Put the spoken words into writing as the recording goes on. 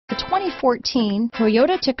2014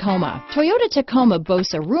 Toyota Tacoma. Toyota Tacoma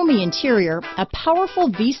boasts a roomy interior, a powerful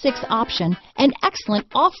V6 option, and excellent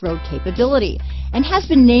off-road capability, and has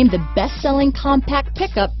been named the best-selling compact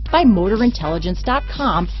pickup by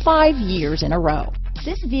MotorIntelligence.com 5 years in a row.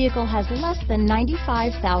 This vehicle has less than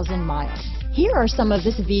 95,000 miles. Here are some of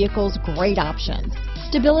this vehicle's great options: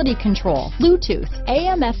 stability control, Bluetooth,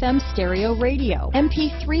 AM/FM stereo radio,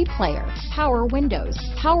 MP3 player, power windows,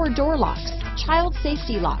 power door locks, child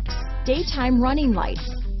safety locks, daytime running lights,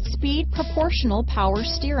 speed proportional power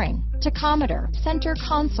steering, tachometer, center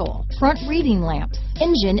console, front reading lamps,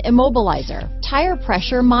 engine immobilizer, tire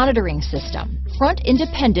pressure monitoring system, front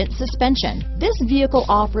independent suspension. This vehicle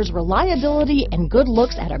offers reliability and good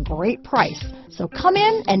looks at a great price. So come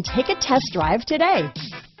in and take a test drive today.